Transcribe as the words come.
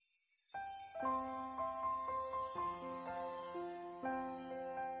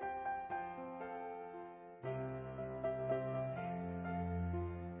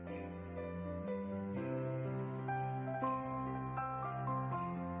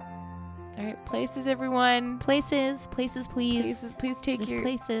All right, places, everyone. Places, please. Places, please take Just your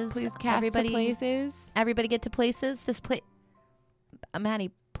places. Please cast everybody, to places. Everybody get to places. This place,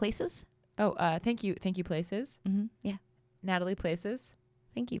 Maddie, places. Oh, thank you, places. Mm-hmm. Yeah, Natalie, places.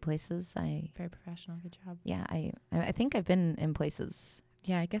 thank you, places. Very professional. Good job. Yeah, I think I've been in places.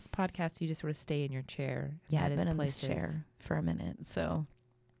 Yeah, I guess podcasts you just sort of stay in your chair. Yeah, That I've is been places. in this chair for a minute, so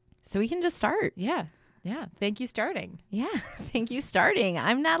we can just start. Yeah. Thank you, starting. Yeah, thank you. Starting.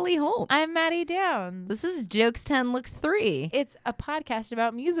 I'm Natalie Holt. I'm Maddie Downs. This is Jokes 10 Looks 3. It's a podcast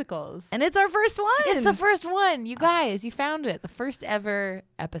about musicals. And it's our first one. It's the first one. You guys, you found it. The first ever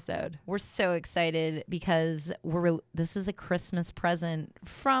episode. We're so excited because this is a Christmas present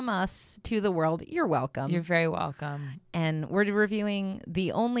from us to the world. You're welcome. You're very welcome. And we're reviewing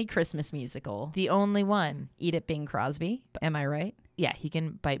the only Christmas musical. The only one. Eat It, Bing Crosby. Am I right? Yeah, he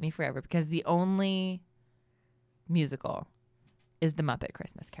can bite me forever because the only musical is the Muppet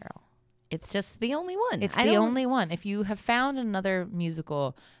Christmas Carol. It's just the only one. It's the only one. If you have found another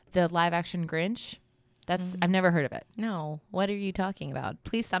musical, the live action Grinch, I've never heard of it. No. What are you talking about?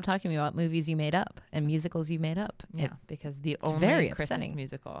 Please stop talking to me about movies you made up and musicals you made up. Yeah, because the only very Christmas upsetting.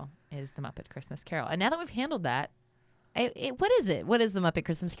 musical is the Muppet Christmas Carol. And now that we've handled that, What is it? What is the Muppet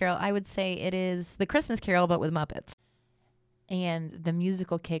Christmas Carol? I would say it is the Christmas Carol, but with Muppets. and the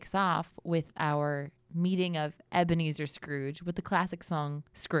musical kicks off with our meeting of Ebenezer Scrooge with the classic song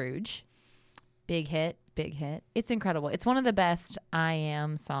Scrooge. Big hit. It's incredible. It's one of the best I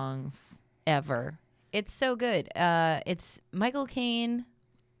Am songs ever. It's so good. It's Michael Caine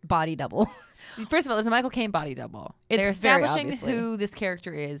body double. First of all, there's a Michael Caine body double. It's They're very establishing obviously. who this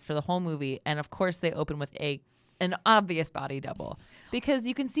character is for the whole movie, and of course they open with an obvious body double because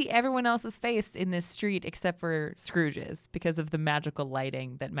you can see everyone else's face in this street except for Scrooge's because of the magical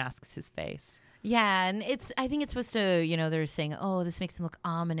lighting that masks his face. Yeah, and I think it's supposed to, they're saying, oh, this makes him look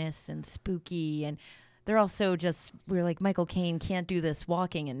ominous and spooky, and they're also we're like, Michael Caine can't do this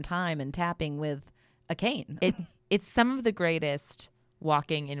walking in time and tapping with a cane. It's some of the greatest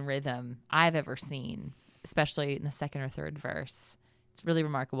walking in rhythm I've ever seen, especially in the second or third verse. It's really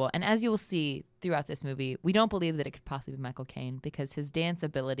remarkable. And as you will see throughout this movie, we don't believe that it could possibly be Michael Caine because his dance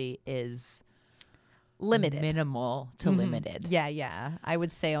ability is Limited. minimal to limited. Yeah. I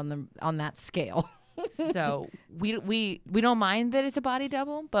would say on that scale. So we don't mind that it's a body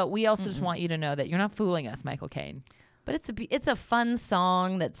double, but we also just want you to know that you're not fooling us, Michael Caine. But it's a fun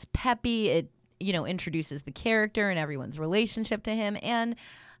song that's peppy. It introduces the character and everyone's relationship to him, and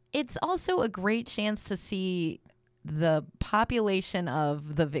it's also a great chance to see the population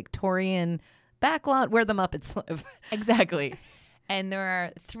of the Victorian backlot where the Muppets live. Exactly. And there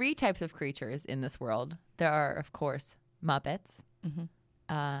are 3 types of creatures in this world. There are, of course, Muppets.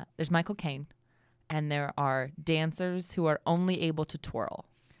 Mm-hmm. There's Michael Caine. And there are dancers who are only able to twirl.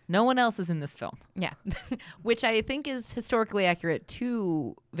 No one else is in this film. Yeah, which I think is historically accurate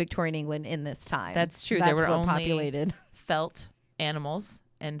to Victorian England in this time. That's true. That's There were what only populated. Felt animals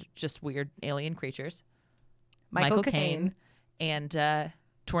and just weird alien creatures. Michael Caine. And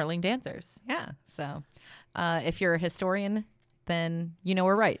twirling dancers. Yeah. So if you're a historian, then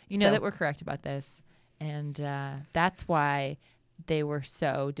we're right. You know that we're correct about this. And that's why they were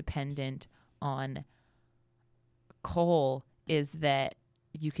so dependent on coal, is that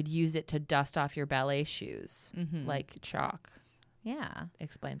you could use it to dust off your ballet shoes like chalk. Yeah.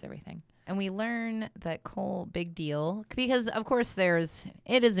 Explains everything. And we learn that coal, big deal, because of course it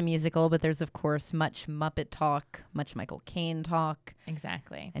is a musical, but there's of course much Muppet talk, much Michael Caine talk.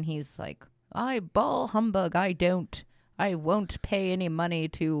 Exactly. And he's like, ball humbug, I won't pay any money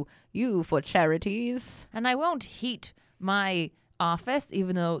to you for charities. And I won't heat my office,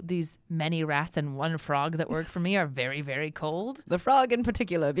 even though these many rats and one frog that work for me are very, very cold. The frog in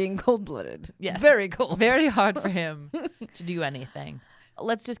particular being cold-blooded. Yes. Very cold. Very hard for him to do anything.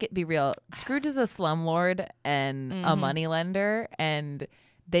 Let's just be real. Scrooge is a slumlord and a moneylender, and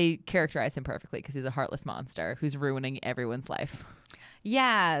they characterize him perfectly because he's a heartless monster who's ruining everyone's life.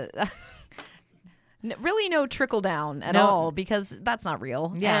 Yeah. Really no trickle down at all, because that's not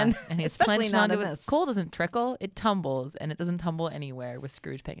real. Yeah, and he's especially clenched not onto in it. this. Coal doesn't trickle, it tumbles, and it doesn't tumble anywhere with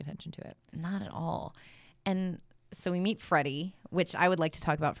Scrooge paying attention to it. Not at all. And so we meet Freddie, which I would like to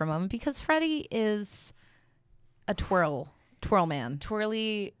talk about for a moment, because Freddie is a twirl man.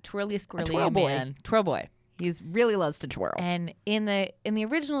 Twirly, squirrely twirl boy. man. Twirl boy. He really loves to twirl. And in the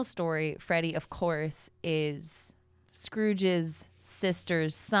original story, Freddie, of course, is Scrooge's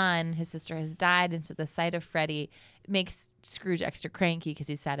sister's son. His sister has died, and so the sight of Freddie makes Scrooge extra cranky because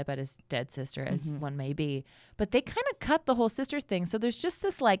he's sad about his dead sister, as one may be. But they kind of cut the whole sister thing, so there's just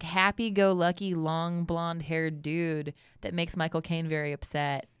this like happy-go-lucky, long blonde-haired dude that makes Michael Caine very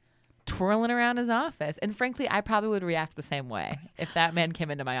upset. twirling around his office. And frankly, I probably would react the same way if that man came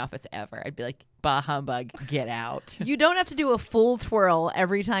into my office ever. I'd be like, bah humbug, get out. You don't have to do a full twirl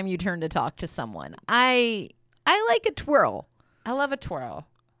every time you turn to talk to someone. I like a twirl. I love a twirl.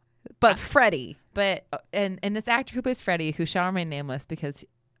 But Freddie. But and this actor who plays Freddie, who shall remain nameless because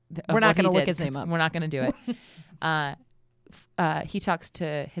we're not going to look his name up. We're not going to do it. He talks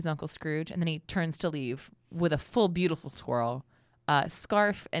to his Uncle Scrooge, and then he turns to leave with a full beautiful twirl,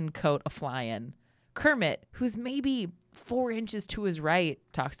 scarf and coat a-flying. Kermit, who's maybe 4 inches to his right,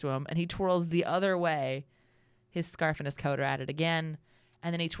 talks to him, and he twirls the other way. His scarf and his coat are at it again,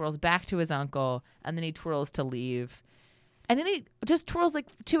 and then he twirls back to his uncle, and then he twirls to leave. And then he just twirls like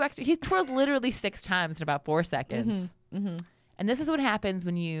 2 extra. He twirls literally 6 times in about 4 seconds. Mm-hmm. Mm-hmm. And this is what happens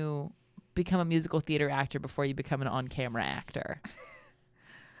when you become a musical theater actor before you become an on-camera actor.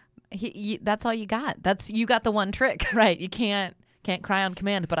 That's all you got. You got the one trick. Right. You can't cry on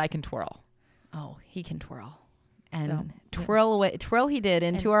command, but I can twirl. Oh, he can twirl. And So, twirl away. Twirl he did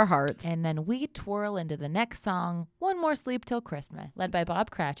into our hearts. And then we twirl into the next song, One More Sleep Till Christmas, led by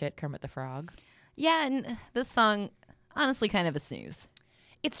Bob Cratchit, Kermit the Frog. Yeah, and this song, honestly, kind of a snooze.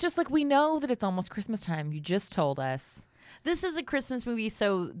 It's just like we know that it's almost Christmas time. You just told us. This is a Christmas movie,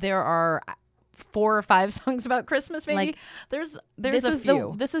 so there are 4 or 5 songs about Christmas, maybe. Like, there's this a is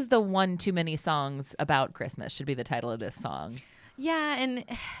few. this is the one too many songs about Christmas should be the title of this song. Yeah, and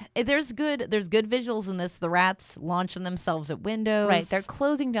there's good visuals in this. The rats launching themselves at windows. Right. They're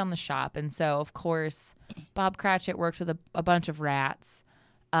closing down the shop. And so, of course, Bob Cratchit works with a bunch of rats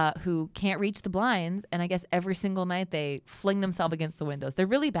who can't reach the blinds. And I guess every single night they fling themselves against the windows. They're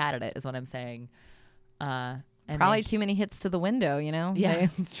really bad at it, is what I'm saying. And Probably too many hits to the window, you know? Yeah,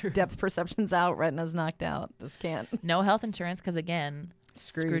 that's true. Depth perception's out, retina's knocked out. Just can't. No health insurance because, again,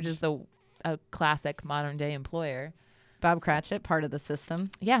 Scrooge. Scrooge is a classic modern-day employer. Bob Cratchit, part of the system.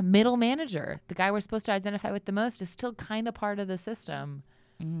 Yeah, middle manager. The guy we're supposed to identify with the most is still kind of part of the system.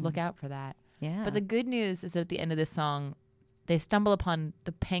 Look out for that. Yeah. But the good news is that at the end of this song, they stumble upon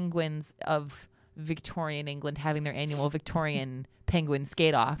the penguins of Victorian England having their annual Victorian penguin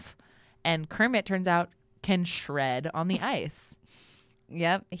skate-off. And Kermit, turns out, can shred on the ice.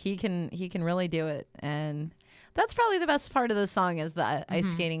 Yep, he can really do it. And that's probably the best part of the song is the ice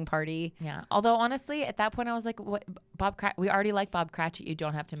skating party. Yeah. Although honestly, at that point I was like, what we already like Bob Cratchit. You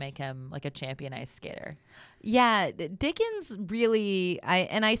don't have to make him like a champion ice skater. Yeah, Dickens really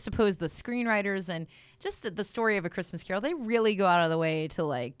I suppose the screenwriters and just the story of A Christmas Carol, they really go out of the way to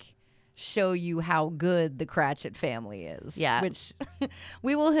like show you how good the Cratchit family is. Yeah. Which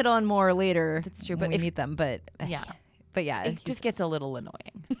we will hit on more later. That's true, when but we meet them, but Yeah. But yeah, It just gets a little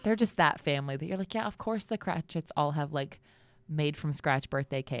annoying. They're just that family that you're like, yeah, of course the Cratchits all have like made from scratch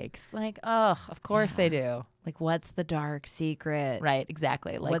birthday cakes. Like, oh, of course they do. like what's the dark secret? Right,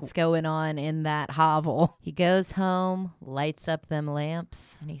 exactly. Like, What's going on in that hovel? He goes home, lights up them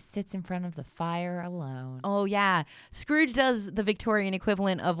lamps. and he sits in front of the fire alone. Oh yeah, Scrooge does the Victorian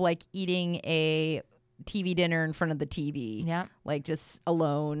equivalent of like eating a TV dinner in front of the TV. Yeah. Like just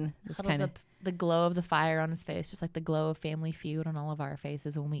alone. It's Huddles kind of up the glow of the fire on his face, just like the glow of Family Feud on all of our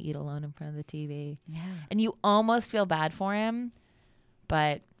faces when we eat alone in front of the TV. yeah. And you almost feel bad for him,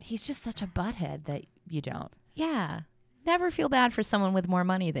 but he's just such a butthead that you don't. Yeah. Never feel bad for someone with more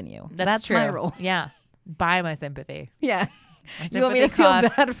money than you. That's true. my rule. Yeah. Buy my sympathy. Yeah. My You want me to sympathy feel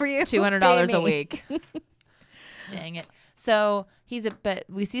costs bad for you? $200 Pay a me. week. Dang it. So but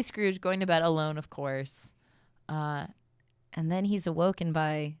we see Scrooge going to bed alone, of course. And then he's awoken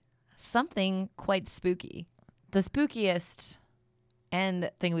by something quite spooky. The spookiest And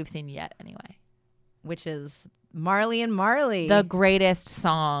thing we've seen yet, anyway. which is Marley and Marley. The greatest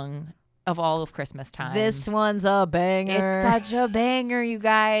song of all of Christmas time. This one's a banger. It's such a banger, you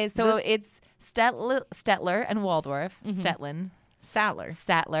guys. So it's Stettler and Waldorf. Stetlin.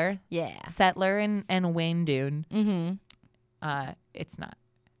 Statler. Yeah. Settler and Wayne Dune. Mm-hmm. It's not.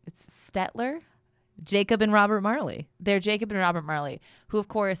 It's Stettler. Jacob and Robert Marley. They're Jacob and Robert Marley, who, of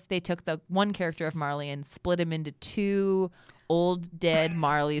course, they took the one character of Marley and split him into 2 old dead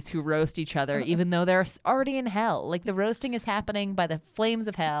Marleys who roast each other, even though they're already in hell. Like, the roasting is happening by the flames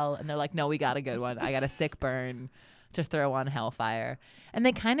of hell, and they're like, no, we got a good one. I got a sick burn to throw on hellfire. And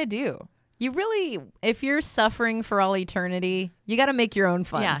they kind of do. You really, if you're suffering for all eternity, you got to make your own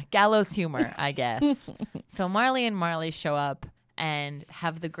fun. Yeah, gallows humor, I guess. So Marley and Marley show up and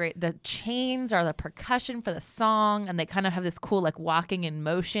have the chains are the percussion for the song, and they kind of have this cool like walking in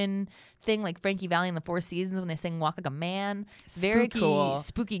motion thing, like Frankie Valli in the Four Seasons when they sing "Walk Like a Man." Very cool,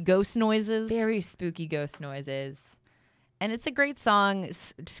 spooky ghost noises. very spooky ghost noises. And it's a great song.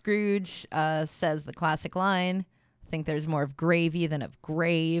 Scrooge says the classic line, think there's more of gravy than of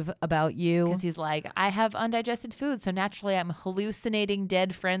grave about you. Because he's like, I have undigested food, so naturally I'm hallucinating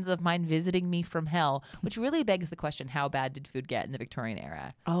dead friends of mine visiting me from hell, which really begs the question, how bad did food get in the Victorian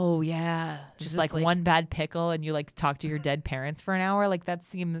era? Oh, yeah. Just like one bad pickle and you like talk to your dead parents for an hour? Like that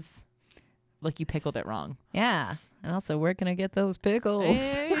seems like you pickled it wrong. Yeah. And also, where can I get those pickles?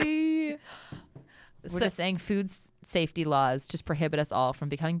 Hey. We're just saying food safety laws just prohibit us all from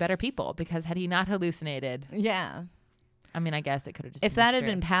becoming better people, because had he not hallucinated, yeah. I mean, I guess it could have just if that had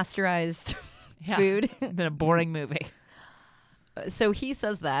been pasteurized food. It's been a boring movie. So he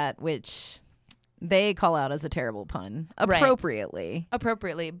says that, which they call out as a terrible pun, appropriately. Right.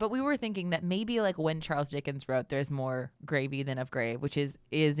 Appropriately. But we were thinking that maybe like when Charles Dickens wrote There's More Gravy Than of Grave, which is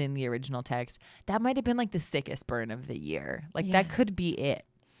in the original text, that might have been like the sickest burn of the year. Like that could be it.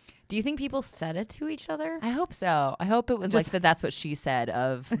 Do you think people said it to each other? I hope so. I hope it was like that's what she said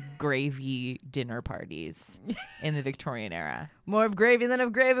of gravy dinner parties in the Victorian era. More of gravy than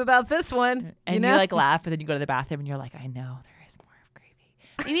of grave about this one. And you like laugh, and then you go to the bathroom and you're like, I know there is more of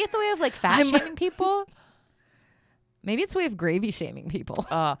gravy. Maybe it's a way of like fat shaming people. Maybe it's a way of gravy shaming people.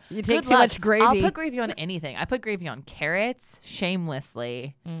 You take too much gravy. I'll put gravy on anything. I put gravy on carrots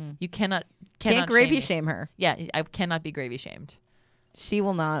shamelessly. You cannot gravy shame her. Yeah, I cannot be gravy shamed. She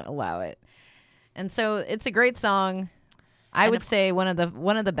will not allow it. And so it's a great song. I would say one of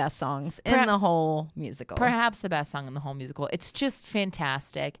the best songs in the whole musical. Perhaps the best song in the whole musical. It's just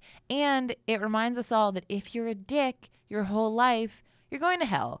fantastic. And it reminds us all that if you're a dick your whole life, you're going to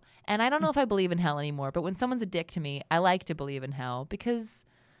hell. And I don't know if I believe in hell anymore, but when someone's a dick to me, I like to believe in hell, because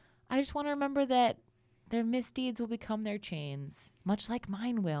I just want to remember that their misdeeds will become their chains, much like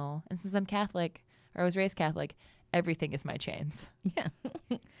mine will. And since I'm Catholic, or I was raised Catholic, everything is my chains. Yeah.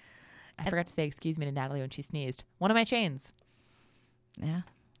 I forgot to say excuse me to Natalie when she sneezed. One of my chains. Yeah.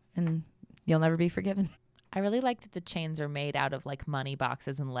 And you'll never be forgiven. I really like that the chains are made out of like money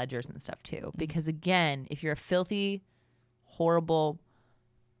boxes and ledgers and stuff too. Because again, if you're a filthy, horrible,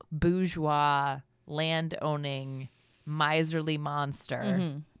 bourgeois, land-owning, miserly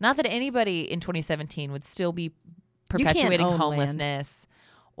monster, not that anybody in 2017 would still be perpetuating homelessness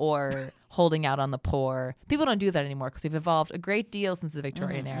or holding out on the poor. People don't do that anymore because we've evolved a great deal since the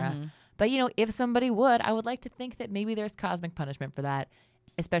Victorian era. But, you know, if somebody would, I would like to think that maybe there's cosmic punishment for that,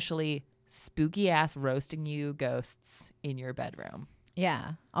 especially spooky-ass roasting you ghosts in your bedroom.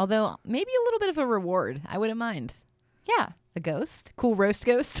 Yeah. Although maybe a little bit of a reward. I wouldn't mind. Yeah. A ghost. Cool roast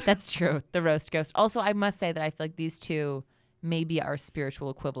ghost. That's true. The roast ghost. Also, I must say that I feel like these two may be our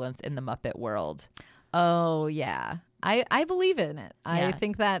spiritual equivalents in the Muppet world. Oh, yeah. I believe in it. Yeah. I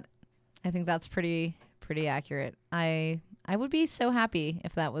think that's pretty accurate. I would be so happy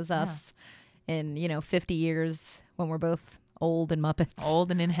if that was us in, 50 years when we're both old and Muppets. Old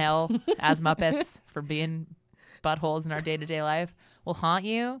and in hell as Muppets for being buttholes in our day-to-day life. We'll haunt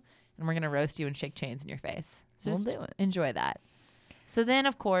you, and we're going to roast you and shake chains in your face. So we'll just do it. Enjoy that. So then,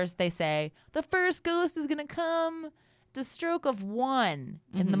 of course, they say, the first ghost is going to come the stroke of 1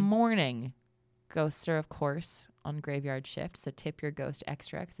 in the morning. Ghosts are, of course, on graveyard shift, so tip your ghost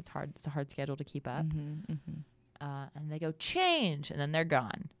extra because it's a hard schedule to keep up. And they go, change, and then they're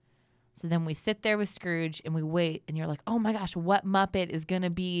gone. So then we sit there with Scrooge and we wait, and you're like, oh my gosh, what Muppet is going to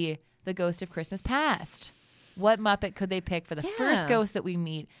be the ghost of Christmas past? What Muppet could they pick for the first ghost that we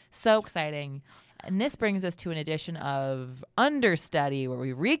meet? So exciting. And this brings us to an edition of Understudy, where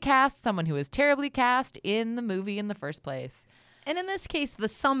we recast someone who was terribly cast in the movie in the first place. And in this case, the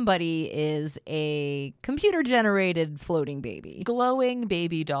somebody is a computer-generated floating baby. Glowing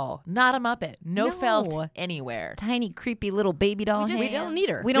baby doll. Not a Muppet. No felt anywhere. Tiny, creepy little baby doll. We don't need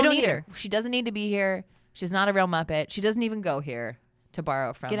her. We don't need her. She doesn't need to be here. She's not a real Muppet. She doesn't even go here to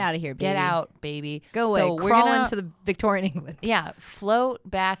borrow from. Get out of here, baby. Get out, baby. Go away. So Crawl into the Victorian England. Yeah. Float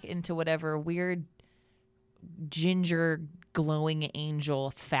back into whatever weird ginger glowing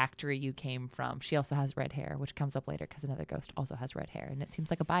angel factory you came from. She also has red hair, which comes up later because another ghost also has red hair, and it seems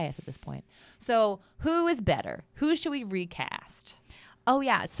like a bias at this point. So who is better? Who should we recast? Oh,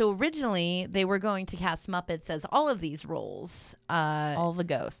 yeah. So originally they were going to cast Muppets as all of these roles. All the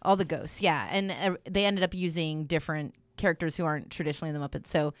ghosts. All the ghosts, yeah. And they ended up using different characters who aren't traditionally in the Muppets.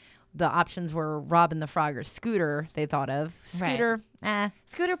 So the options were Robin the Frog or Scooter, they thought of. Scooter,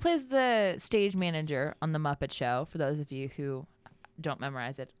 Scooter plays the stage manager on The Muppet Show, for those of you who don't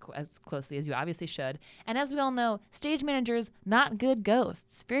memorize it as closely as you obviously should. And as we all know, stage managers, not good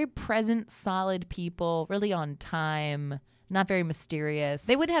ghosts. Very present, solid people, really on time, not very mysterious.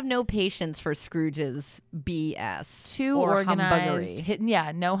 They would have no patience for Scrooge's BS. Too or organized.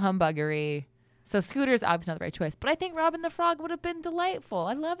 humbuggery. No humbuggery. So Scooter's obviously not the right choice, but I think Robin the Frog would have been delightful.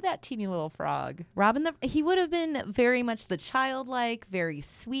 I love that teeny little frog. He would have been very much the childlike, very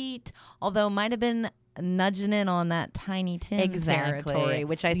sweet, although might have been nudging in on that Tiny Tim territory,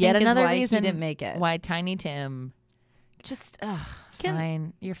 which I think is why he didn't make it. Why Tiny Tim just,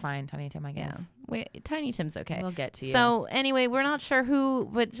 fine. You're fine, Tiny Tim, I guess. Yeah. Tiny Tim's okay. We'll get to you. So anyway, we're not sure who,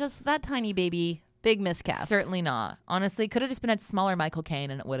 but just that tiny baby, big miscast. Certainly not. Honestly, could have just been a smaller Michael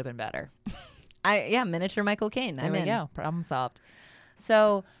Caine and it would have been better. Miniature Michael Caine. There we go. Problem solved.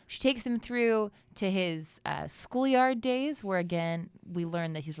 So she takes him through to his schoolyard days, where again we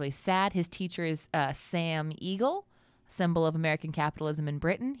learn that he's really sad. His teacher is Sam Eagle, symbol of American capitalism in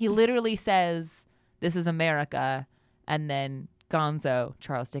Britain. He literally says, "This is America," and then Gonzo,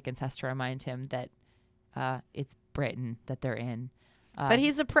 Charles Dickens, has to remind him that it's Britain that they're in. But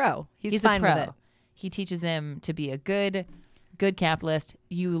he's a pro. He's fine with it. He teaches him to be a good capitalist.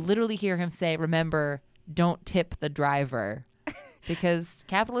 You literally hear him say, "Remember, don't tip the driver," because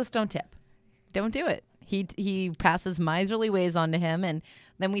capitalists don't tip. Don't do it. He passes miserly ways on to him, and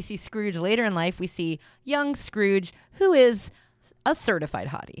then we see Scrooge later in life. We see young Scrooge, who is a certified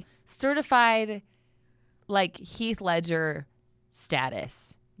hottie. Certified, like Heath Ledger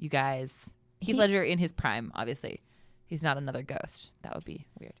status, you guys. Heath Ledger in his prime, obviously. He's not another ghost. That would be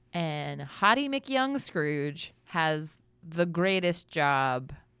weird. And Hottie McYoung Scrooge has the greatest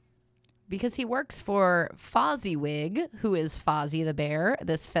job because he works for Fozziwig, who is Fozzie the Bear,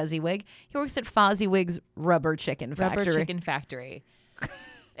 this Fezziwig. He works at Fozziwig's Rubber Chicken Factory.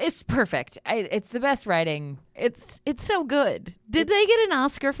 It's perfect. It's the best writing. It's so good. Did they get an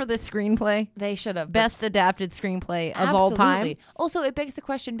Oscar for this screenplay? They should have. Best adapted screenplay of all time. Also, it begs the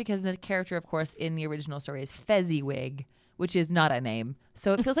question because the character, of course, in the original story is Fezziwig, which is not a name.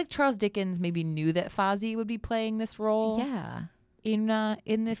 So it feels like Charles Dickens maybe knew that Fozzie would be playing this role. Yeah. In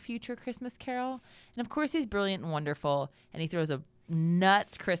the future Christmas Carol. And of course he's brilliant and wonderful, and he throws a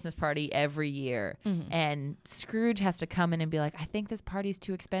nuts Christmas party every year. Mm-hmm. And Scrooge has to come in and be like, "I think this party's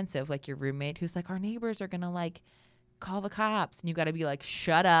too expensive." Like your roommate who's like, "Our neighbors are gonna like call the cops," and you got to be like,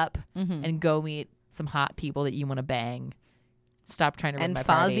 "Shut up and go meet some hot people that you want to bang. Stop trying to ruin my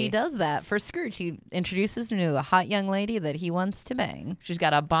party." And Fozzie does that for Scrooge. He introduces him to a hot young lady that he wants to bang. She's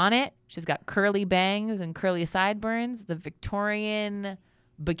got a bonnet. She's got curly bangs and curly sideburns. The Victorian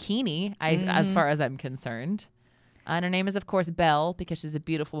bikini, as far as I'm concerned. And her name is, of course, Belle, because she's a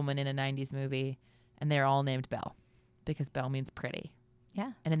beautiful woman in a 90s movie. And they're all named Belle because Belle means pretty.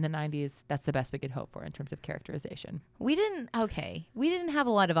 Yeah. And in the 90s, that's the best we could hope for in terms of characterization. We didn't have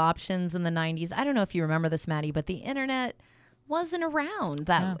a lot of options in the 90s. I don't know if you remember this, Maddie, but the internet wasn't around.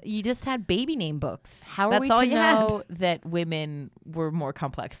 You just had baby name books. How are we to know that women were more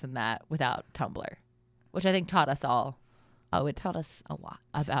complex than that without Tumblr, which I think taught us all. Oh, it taught us a lot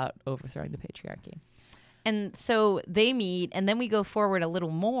about overthrowing the patriarchy. And so they meet, and then we go forward a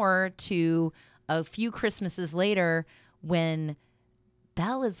little more to a few Christmases later when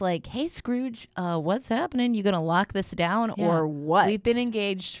Belle is like, "Hey, Scrooge, what's happening? You gonna lock this down or what?" We've been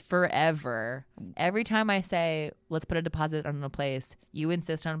engaged forever. Every time I say, "Let's put a deposit on a place," you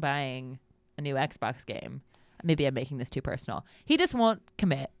insist on buying a new Xbox game. Maybe I'm making this too personal. He just won't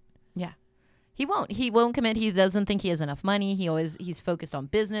commit. Yeah, he won't commit. He doesn't think he has enough money. He's focused on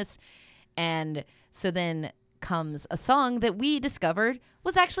business. And so then comes a song that we discovered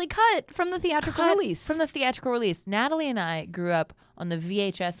was actually cut from the theatrical release. Natalie and I grew up on the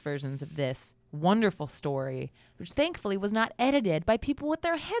VHS versions of this wonderful story, which thankfully was not edited by people with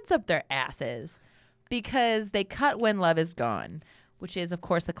their heads up their asses, because they cut "When Love Is Gone," which is, of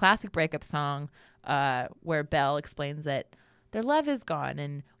course, the classic breakup song where Belle explains that their love is gone,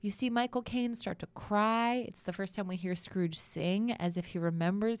 and you see Michael Caine start to cry. It's the first time we hear Scrooge sing, as if he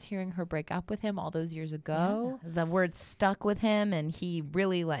remembers hearing her break up with him all those years ago. Yeah. The words stuck with him, and he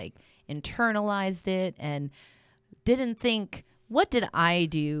really internalized it and didn't think, what did I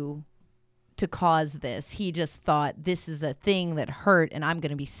do to cause this? He just thought, this is a thing that hurt, and I'm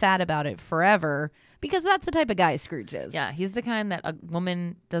going to be sad about it forever, because that's the type of guy Scrooge is. Yeah, he's the kind that a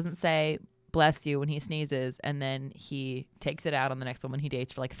woman doesn't say "bless you" when he sneezes, and then he takes it out on the next woman he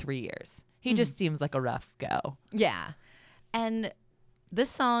dates for 3 years. He just seems like a rough go. Yeah. And this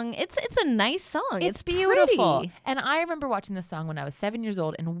song, it's a nice song. It's beautiful. Pretty. And I remember watching this song when I was 7 years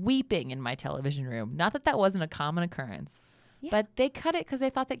old and weeping in my television room. Not that wasn't a common occurrence, but they cut it because they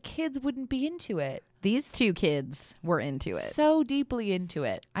thought that kids wouldn't be into it. These two kids were into it. So deeply into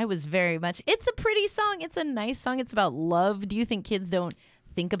it. I was very much. It's a pretty song. It's a nice song. It's about love. Do you think kids don't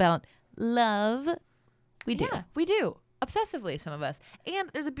think about love? We do. Yeah, we do. obsessively, some of us. And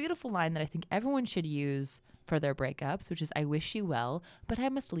there's a beautiful line that I think everyone should use for their breakups, which is, I wish you well, but I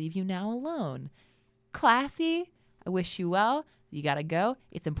must leave you now alone. Classy. I wish you well. You got to go.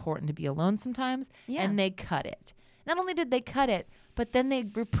 It's important to be alone sometimes. Yeah. And they cut it. Not only did they cut it, but then they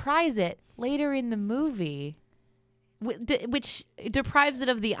reprise it later in the movie. Which deprives it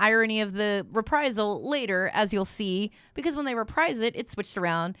of the irony of the reprisal later, as you'll see, because when they reprise it, it's switched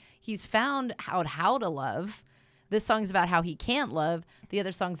around. He's found out how to love. This song's about how he can't love. The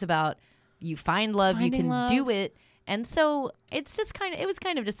other song's about you find love, Finding you can love. do it. And so it's just it was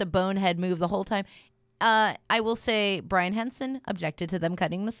kind of just a bonehead move the whole time. I will say Brian Henson objected to them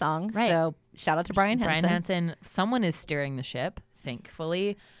cutting the song. Right. So shout out to Brian Henson. Someone is steering the ship,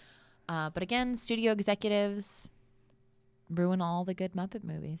 thankfully. But again, studio executives ruin all the good Muppet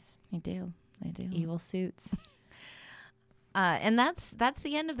movies. I do. Evil suits. And that's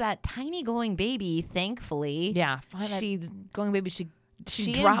the end of that tiny glowing baby, thankfully. Yeah. Going baby, she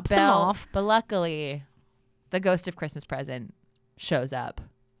drops him off. But luckily, the ghost of Christmas Present shows up.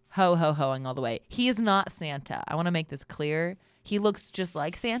 Ho, ho, hoing all the way. He is not Santa. I want to make this clear. He looks just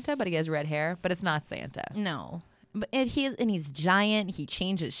like Santa, but he has red hair. But it's not Santa. No. And he's giant. He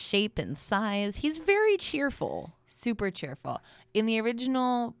changes shape and size. He's very cheerful. Super cheerful. In the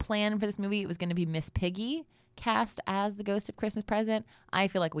original plan for this movie, it was going to be Miss Piggy cast as the ghost of Christmas Present. I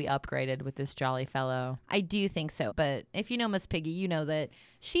feel like we upgraded with this jolly fellow. I do think so. But if you know Miss Piggy, you know that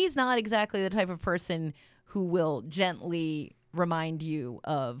she's not exactly the type of person who will gently remind you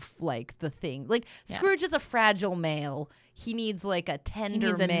of like the thing. Like Scrooge is a fragile male. He needs like a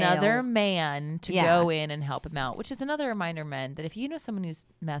tender male. Another man to go in and help him out, which is another reminder, men, that if you know someone who's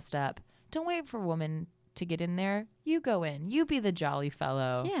messed up, don't wait for a woman to get in there. You go in. You be the jolly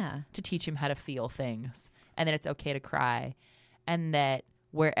fellow to teach him how to feel things, and that it's okay to cry, and that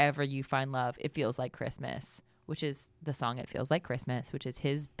wherever you find love, it feels like Christmas, which is the song It Feels Like Christmas, which is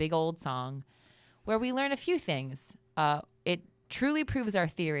his big old song, where we learn a few things. It truly proves our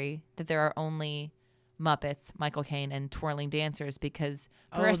theory that there are only Muppets, Michael Caine, and twirling dancers, because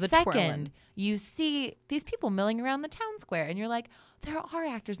for a second you see these people milling around the town square and you're like, there are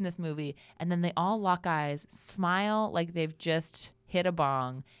actors in this movie, and then they all lock eyes, smile like they've just hit a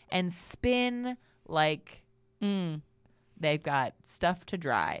bong, and spin like they've got stuff to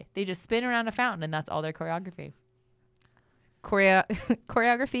dry. They just spin around a fountain, and that's all their choreography.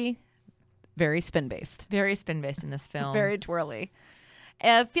 Choreography, very spin-based. Very spin-based in this film. Very twirly.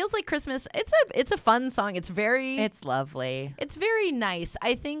 Feels Like Christmas. It's a fun song. It's lovely. It's very nice.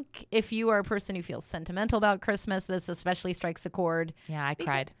 I think if you are a person who feels sentimental about Christmas, this especially strikes a chord. Yeah, I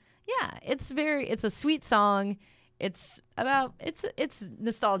cried. Yeah, it's a sweet song. It's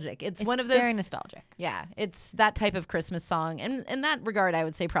nostalgic. It's one of those very nostalgic. Yeah, it's that type of Christmas song. And in that regard, I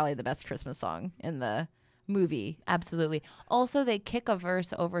would say probably the best Christmas song in the movie. Absolutely. Also, they kick a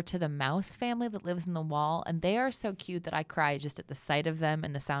verse over to the mouse family that lives in the wall, and they are so cute that I cry just at the sight of them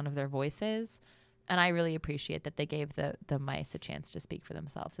and the sound of their voices. And I really appreciate that they gave the mice a chance to speak for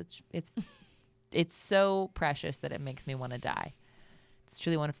themselves. It's so precious that it makes me want to die. It's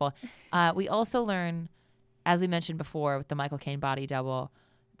truly wonderful. We also learn, as we mentioned before with the Michael Caine body double,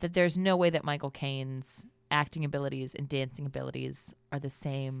 that there's no way that Michael Caine's acting abilities and dancing abilities are the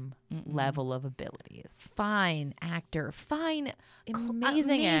same level of abilities. Fine actor.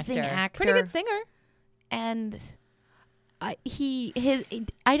 Amazing actor. Pretty good singer. And I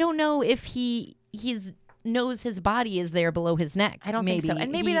don't know if he knows his body is there below his neck. I don't think so.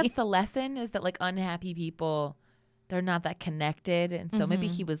 And maybe that's the lesson, is that like unhappy people, they're not that connected. And so maybe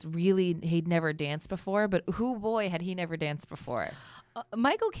he'd never danced before, but boy, had he never danced before.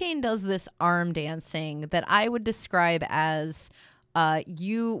 Michael Caine does this arm dancing that I would describe as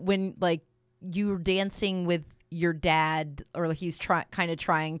when like you're dancing with your dad, or he's kind of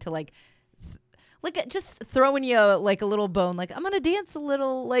trying to like just throwing you like a little bone, like I'm gonna dance a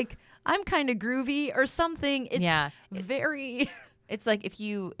little, like I'm kind of groovy or something. It's very. It's like if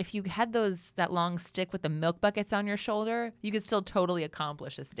you had that long stick with the milk buckets on your shoulder, you could still totally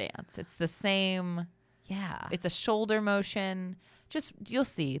accomplish this dance. It's the same. Yeah. It's a shoulder motion. Just, you'll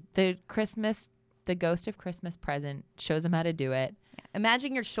see. The ghost of Christmas Present shows him how to do it.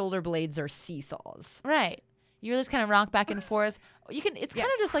 Imagine your shoulder blades are seesaws. Right. You just kind of rock back and forth. It's kind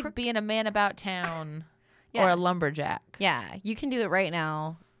of just like being a man about town or a lumberjack. Yeah. You can do it right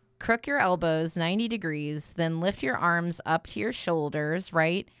now. Crook your elbows 90 degrees, then lift your arms up to your shoulders,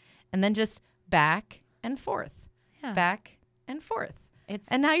 right? And then just back and forth. Yeah. Back and forth.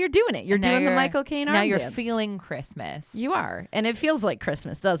 And now you're doing it. You're doing the Michael Caine arm Now you're dance. feeling Christmas. You are. And it feels like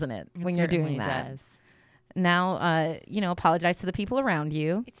Christmas, doesn't it? When you're doing that. Does. Now, apologize to the people around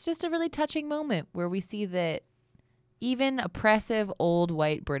you. It's just a really touching moment where we see that even oppressive old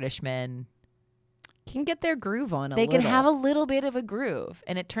white British men can get their groove on they can have a little bit of a groove.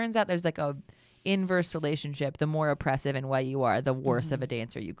 And it turns out there's like a inverse relationship. The more oppressive and white you are, the worse of a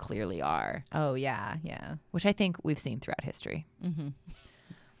dancer you clearly are. Oh, yeah, yeah. Which I think we've seen throughout history.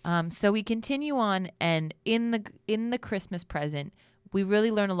 Mm-hmm. So we continue on, and in the Christmas Present, we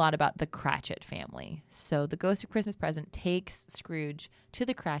really learn a lot about the Cratchit family. So the Ghost of Christmas Present takes Scrooge to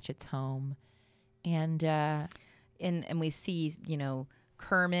the Cratchits' home, and we see,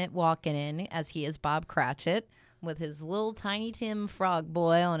 Kermit walking in as he is Bob Cratchit with his little Tiny Tim Frog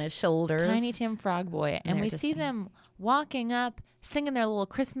Boy on his shoulders. Tiny Tim Frog Boy. And we see them walking up, singing their little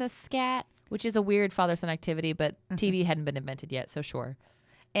Christmas scat, which is a weird father-son activity, but TV hadn't been invented yet, so sure.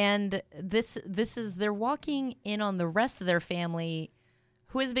 And this is, they're walking in on the rest of their family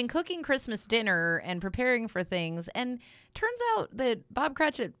who has been cooking Christmas dinner and preparing for things. And turns out that Bob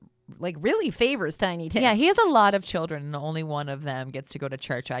Cratchit really favors Tiny Tim. Yeah, he has a lot of children, and only one of them gets to go to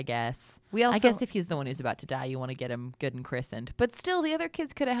church, I guess. I guess if he's the one who's about to die, you want to get him good and christened. But still, the other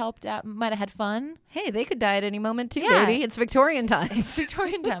kids could have helped out, might have had fun. Hey, they could die at any moment too, baby. It's Victorian times. It's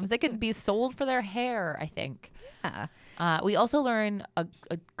Victorian times. They could be sold for their hair, I think. Yeah. We also learn a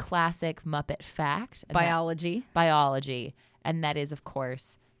classic Muppet fact. Biology. Biology. And that is, of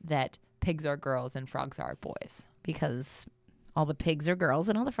course, that pigs are girls and frogs are boys. Because all the pigs are girls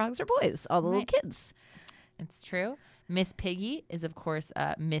and all the frogs are boys. All the little kids. It's true. Miss Piggy is, of course,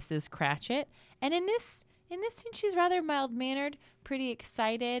 Mrs. Cratchit. And in this scene, she's rather mild-mannered, pretty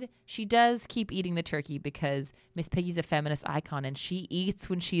excited. She does keep eating the turkey because Miss Piggy's a feminist icon, and she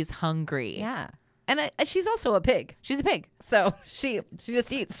eats when she's hungry. Yeah. And she's also a pig. She's a pig. So she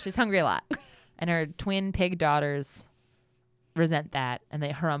just eats. She's hungry a lot. And her twin pig daughters resent that, and they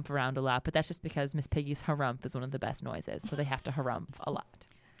harumph around a lot, but that's just because Miss Piggy's harumph is one of the best noises, so they have to harumph a lot.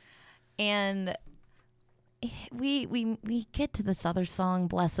 And we get to this other song,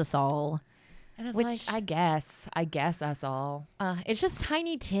 Bless Us All, and it's like, I guess us all. It's just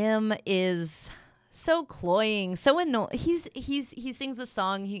Tiny Tim is so cloying, so annoying. He sings a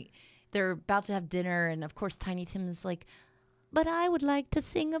song. They're about to have dinner, and of course Tiny Tim is like, but I would like to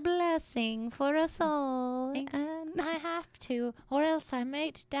sing a blessing for us all. And I have to, or else I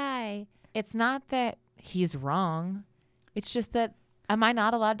might die. It's not that he's wrong. It's just that, am I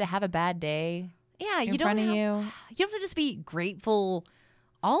not allowed to have a bad day? Yeah, you don't have to just be grateful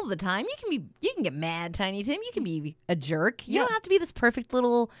all the time. You can get mad, Tiny Tim. You can be a jerk. You don't have to be this perfect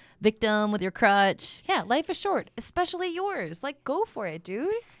little victim with your crutch. Yeah, life is short, especially yours. Go for it,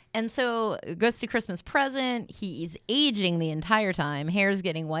 dude. And so goes to Christmas Present. He is aging the entire time. Hair's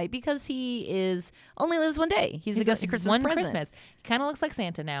getting white because he only lives one day. He's the Ghost of Christmas Present. Christmas. He kind of looks like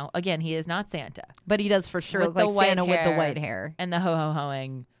Santa now. Again, he is not Santa. But he does for sure look like Santa with the white hair. And the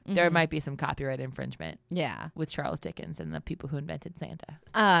ho-ho-hoing. Mm-hmm. There might be some copyright infringement. Yeah. With Charles Dickens and the people who invented Santa.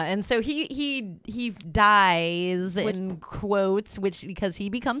 And so he dies in quotes, because he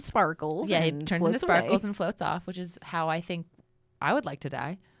becomes Sparkles. Yeah, he turns into Sparkles away. And floats off, which is how I think I would like to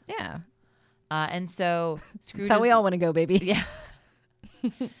die. Yeah. And so Scrooge. That's how we all want to go, baby.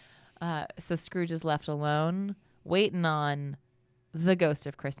 Yeah. So Scrooge is left alone, waiting on the Ghost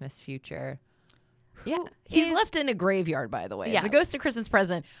of Christmas Future. Yeah. He's left in a graveyard, by the way. Yeah. The Ghost of Christmas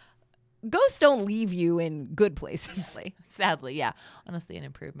Present. Ghosts don't leave you in good places. Sadly, yeah. Honestly, an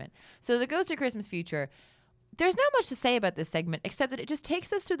improvement. So the Ghost of Christmas Future. There's not much to say about this segment, except that it just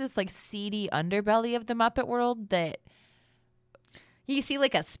takes us through this seedy underbelly of the Muppet world that. You see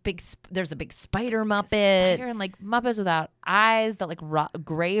there's a big spider Muppet. Spider and Muppets without eyes that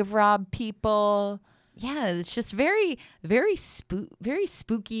grave rob people. Yeah, it's just very, very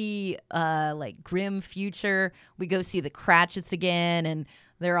spooky, grim future. We go see the Cratchits again, and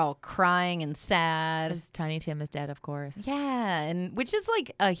they're all crying and sad. Because Tiny Tim is dead, of course. Yeah, and which is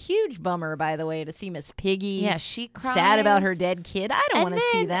a huge bummer, by the way, to see Miss Piggy. Yeah, she cries. Sad about her dead kid. I don't want to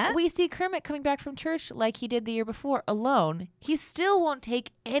see that. We see Kermit coming back from church like he did the year before, alone. He still won't take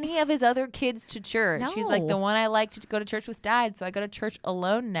any of his other kids to church. No. He's like, the one I like to go to church with died, so I go to church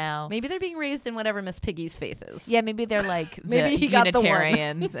alone now. Maybe they're being raised in whatever Miss Piggy's faith is. Yeah, maybe they're maybe the he got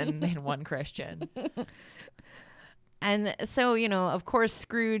Unitarians and one Christian. And so, of course,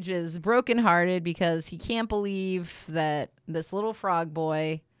 Scrooge is brokenhearted because he can't believe that this little frog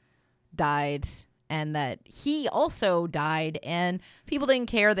boy died and that he also died and people didn't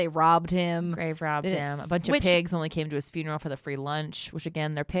care. They robbed him. Grave robbed him. A bunch of pigs only came to his funeral for the free lunch, which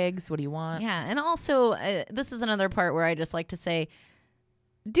again, they're pigs. What do you want? Yeah. And also, this is another part where I just like to say,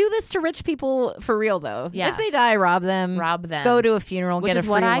 do this to rich people for real, though. Yeah. If they die, rob them. Rob them. Go to a funeral, Which get a is free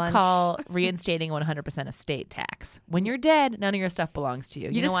what I lunch. call reinstating 100% estate tax. When you're dead, none of your stuff belongs to you.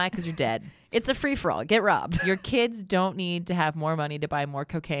 You know why? Because you're dead. It's a free-for-all. Get robbed. Your kids don't need to have more money to buy more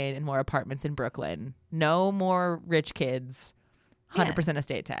cocaine and more apartments in Brooklyn. No more rich kids. 100%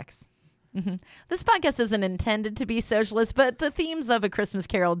 estate tax. Mm-hmm. This podcast isn't intended to be socialist, but the themes of A Christmas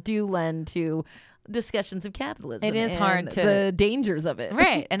Carol do lend to discussions of capitalism. It is and hard to the dangers of it.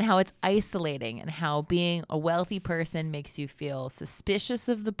 Right. And how it's isolating and how being a wealthy person makes you feel suspicious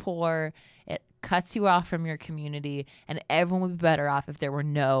of the poor. It cuts you off from your community, and everyone would be better off if there were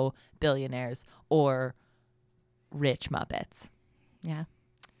no billionaires or rich Muppets. Yeah.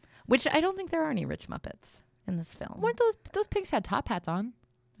 Which I don't think there are any rich Muppets in this film. Weren't those pigs had top hats on?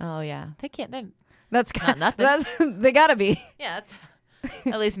 Oh, yeah. They can't. That's not nothing. They gotta be. Yeah, it's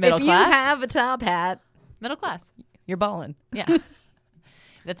at least middle if class. If you have a top hat, middle class. You're balling. Yeah.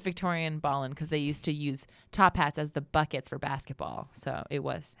 That's Victorian ballin' because they used to use top hats as the buckets for basketball. So it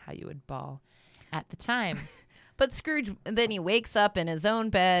was how you would ball at the time. But Scrooge, then he wakes up in his own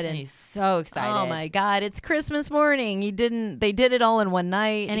bed and he's so excited. Oh my God, it's Christmas morning. They did it all in one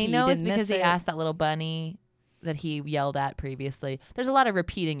night. And he knows because he asked that little bunny that he yelled at previously. There's a lot of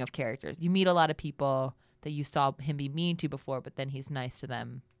repeating of characters. You meet a lot of people that you saw him be mean to before, but then he's nice to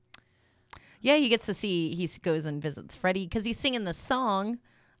them. Yeah, he gets to see, he goes and visits Freddie because he's singing the song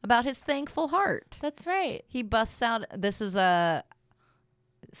about his thankful heart. That's right. He busts out, this is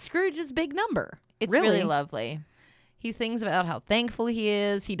Scrooge's big number. It's really lovely. He sings about how thankful he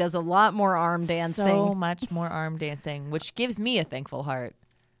is. He does a lot more arm dancing. So much more arm dancing, which gives me a thankful heart.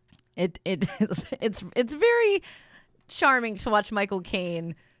 It's very charming to watch Michael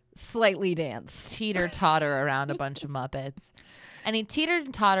Caine slightly dance. Teeter-totter around a bunch of Muppets. And he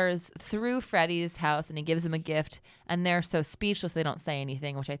teeter-totters through Freddy's house and he gives him a gift. And they're so speechless they don't say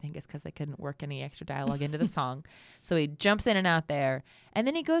anything, which I think is because they couldn't work any extra dialogue into the song. So he jumps in and out there. And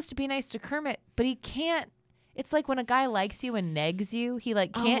then he goes to be nice to Kermit, but he can't. It's like when a guy likes you and negs you, he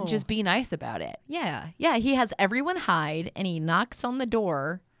can't just be nice about it. Yeah. Yeah. He has everyone hide and he knocks on the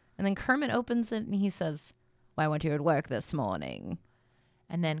door. And then Kermit opens it and he says, "Why weren't you at work this morning?"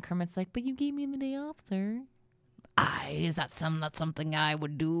 And then Kermit's like, "But you gave me the day off, sir." Is that something I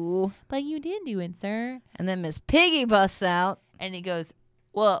would do? But you did do it, sir. And then Miss Piggy busts out. And he goes,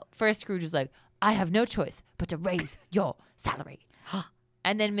 well, first Scrooge is like, "I have no choice but to raise your salary."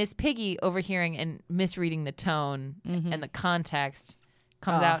 And then Miss Piggy, overhearing and misreading the tone and the context,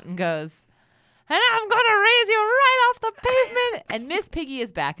 comes out and goes, "And I'm going to raise you right off the pavement." And Miss Piggy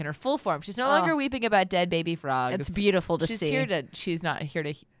is back in her full form. She's no longer weeping about dead baby frogs. It's beautiful to see. She's not here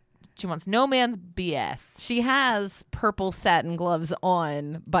to, she wants no man's BS. She has purple satin gloves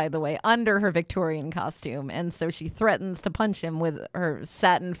on, by the way, under her Victorian costume. And so she threatens to punch him with her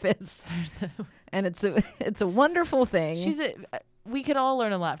satin fist. And it's a wonderful thing. We could all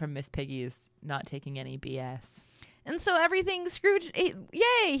learn a lot from Miss Piggy's not taking any BS. And so everything, Scrooge,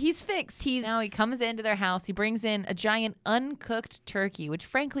 yay, he's fixed. Now he comes into their house. He brings in a giant uncooked turkey, which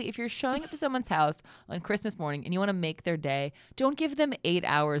frankly, if you're showing up to someone's house on Christmas morning and you want to make their day, don't give them 8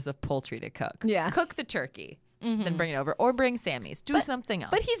 hours of poultry to cook. Yeah. Cook the turkey, then bring it over. Or bring Sammy's. Do something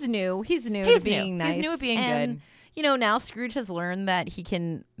else. But he's new. He's new to being nice. He's new at being good. You know, now Scrooge has learned that he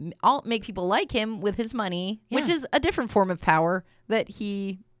can make people like him with his money, which is a different form of power that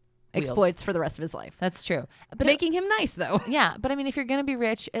he exploits for the rest of his life. That's true. But making him nice, though. Yeah, but I mean, if you're going to be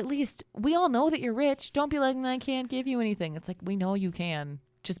rich, at least we all know that you're rich. Don't be like, "I can't give you anything." It's like, we know you can.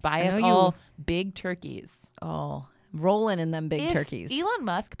 Just buy us all big turkeys. Oh, rolling in them big turkeys. Elon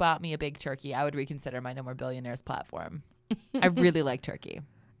Musk bought me a big turkey, I would reconsider my No More Billionaires platform. I really like turkey.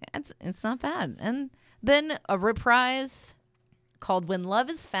 It's not bad. And then a reprise called "When Love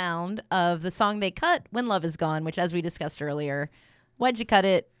Is Found" of the song they cut, "When Love Is Gone," which, as we discussed earlier, why'd you cut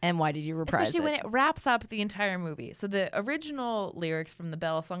it and why did you reprise Especially when it wraps up the entire movie. So the original lyrics from the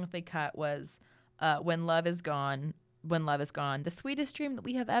Bell song that they cut was, "When love is gone, when love is gone, the sweetest dream that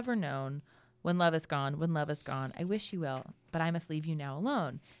we have ever known. When love is gone, when love is gone, I wish you well, but I must leave you now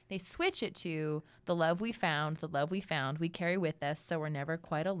alone." They switch it to "The love we found, we carry with us, so we're never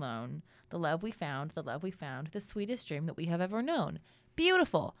quite alone. The love we found, the sweetest dream that we have ever known."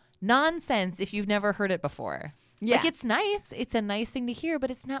 Beautiful. Nonsense if you've never heard it before. Yeah. Like, it's nice. It's a nice thing to hear, but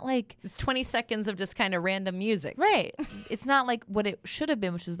it's not like... It's 20 seconds of just kind of random music. Right. It's not like what it should have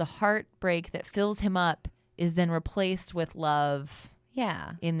been, which is the heartbreak that fills him up is then replaced with love.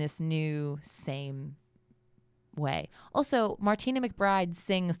 Yeah. In this new same way. Also, Martina McBride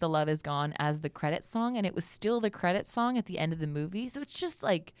sings "The Love Is Gone" as the credit song, and it was still the credit song at the end of the movie. So it's just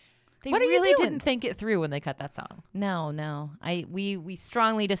like They What are you really doing? didn't think it through when they cut that song. No. We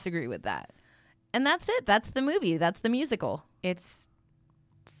strongly disagree with that. And that's it. That's the movie. That's the musical. It's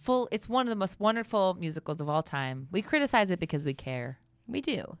one of the most wonderful musicals of all time. We criticize it because we care. We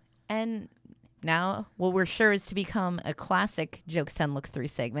do. And now what we're sure is to become a classic Jokes 10 Looks 3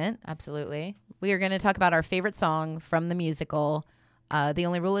 segment. Absolutely. We are going to talk about our favorite song from the musical. The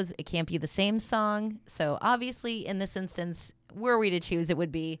only rule is it can't be the same song. So obviously, in this instance, were we to choose, it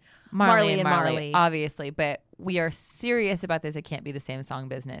would be Marley and Marley. Obviously, but we are serious about this. It can't be the same song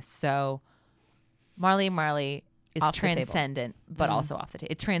business. So Marley and Marley is Off the table. transcendent, but also off the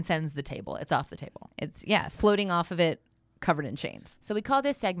table. It transcends the table. It's off the table. It's, floating off of it, covered in chains. So we call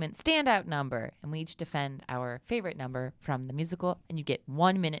this segment Standout Number, and we each defend our favorite number from the musical, and you get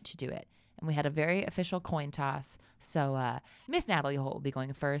 1 minute to do it. And we had a very official coin toss. So Miss Natalie Holt will be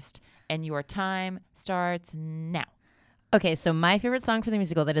going first, and your time starts now. Okay, so my favorite song for the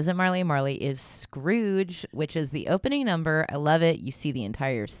musical that isn't Marley and Marley is Scrooge, which is the opening number. I love it. You see the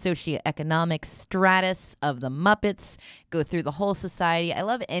entire socioeconomic stratus of the Muppets go through the whole society. I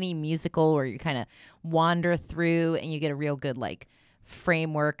love any musical where you kind of wander through and you get a real good, like,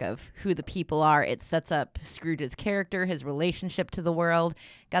 framework of who the people are. It sets up Scrooge's character, his relationship to the world.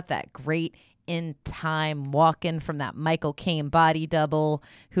 Got that great in time walk-in from that Michael Caine body double,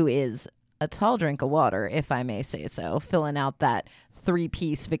 who is a tall drink of water, if I may say so, filling out that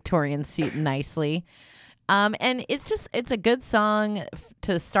 3-piece Victorian suit nicely. And it's a good song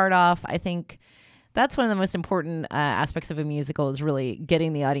to start off. I think that's one of the most important aspects of a musical is really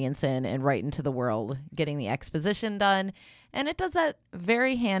getting the audience in and right into the world, getting the exposition done. And it does that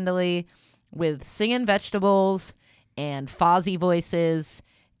very handily with singing vegetables and Fozzie voices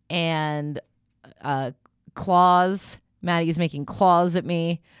and claws. Maddie's making claws at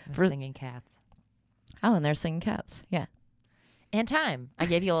me. For singing cats. Oh, and they're singing cats. Yeah. And time. I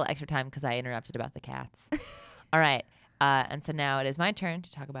gave you a little extra time because I interrupted about the cats. All right. And so now it is my turn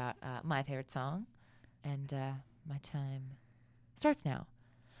to talk about my favorite song. And my time starts now.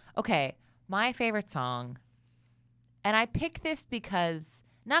 Okay. My favorite song. And I picked this because,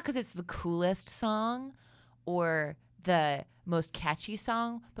 not because it's the coolest song or the most catchy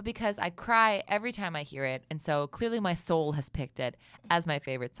song, but because I cry every time I hear it. And so clearly my soul has picked it as my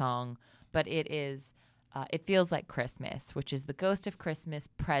favorite song. But it is, It Feels Like Christmas, which is the Ghost of Christmas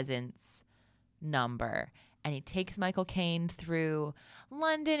Presents number. And he takes Michael Caine through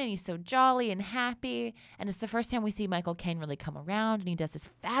London, and he's so jolly and happy. And it's the first time we see Michael Caine really come around, and he does this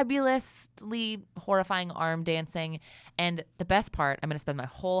fabulously horrifying arm dancing. And the best part, I'm going to spend my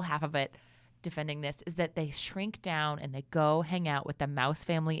whole half of it defending this, is that they shrink down and they go hang out with the mouse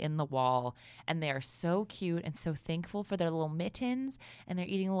family in the wall. And they are so cute and so thankful for their little mittens. And they're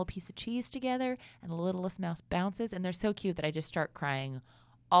eating a little piece of cheese together, and the littlest mouse bounces. And they're so cute that I just start crying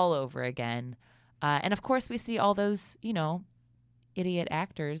all over again. And of course, we see all those, idiot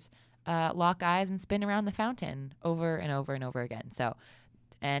actors lock eyes and spin around the fountain over and over and over again. So,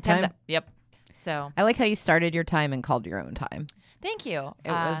 and time's up. Yep. So I like how you started your time and called your own time. Thank you. It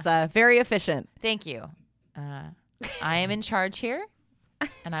was very efficient. Thank you. I am in charge here,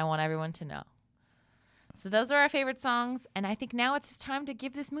 and I want everyone to know. So those are our favorite songs, and I think now it's just time to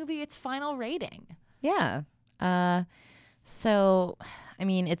give this movie its final rating. Yeah. So, I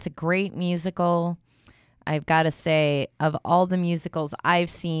mean, it's a great musical. I've got to say, of all the musicals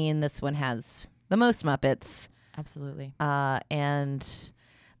I've seen, this one has the most Muppets. Absolutely. And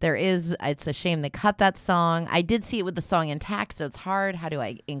it's a shame they cut that song. I did see it with the song intact, so it's hard. How do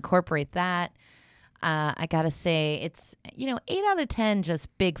I incorporate that? I got to say, it's, 8 out of 10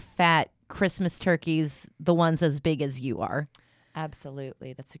 just big, fat Christmas turkeys, the ones as big as you are.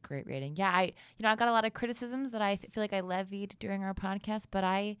 Absolutely. That's a great rating. Yeah, I got a lot of criticisms that I feel like I levied during our podcast, but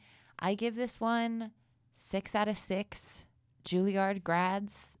I give this one 6 out of 6 Juilliard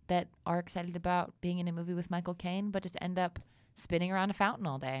grads that are excited about being in a movie with Michael Caine, but just end up spinning around a fountain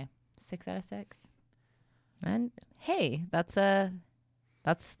all day. 6 out of 6. And hey, that's the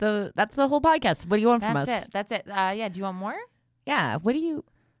whole podcast. What do you want from us? That's it. Yeah. Do you want more? Yeah.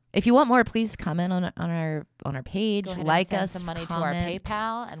 If you want more, please comment on our page. Go ahead like and send us, some money comment. to our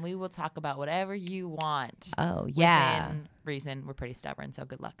PayPal, and we will talk about whatever you want. Oh yeah. Within reason. We're pretty stubborn, so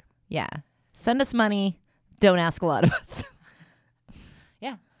good luck. Yeah. Send us money. Don't ask a lot of us.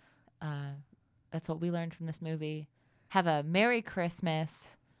 Yeah. That's what we learned from this movie. Have a Merry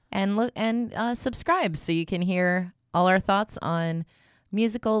Christmas. And subscribe so you can hear all our thoughts on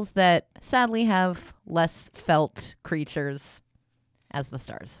musicals that sadly have less felt creatures as the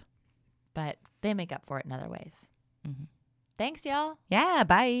stars. But they make up for it in other ways. Mm-hmm. Thanks, y'all. Yeah,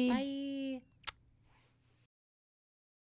 bye. Bye.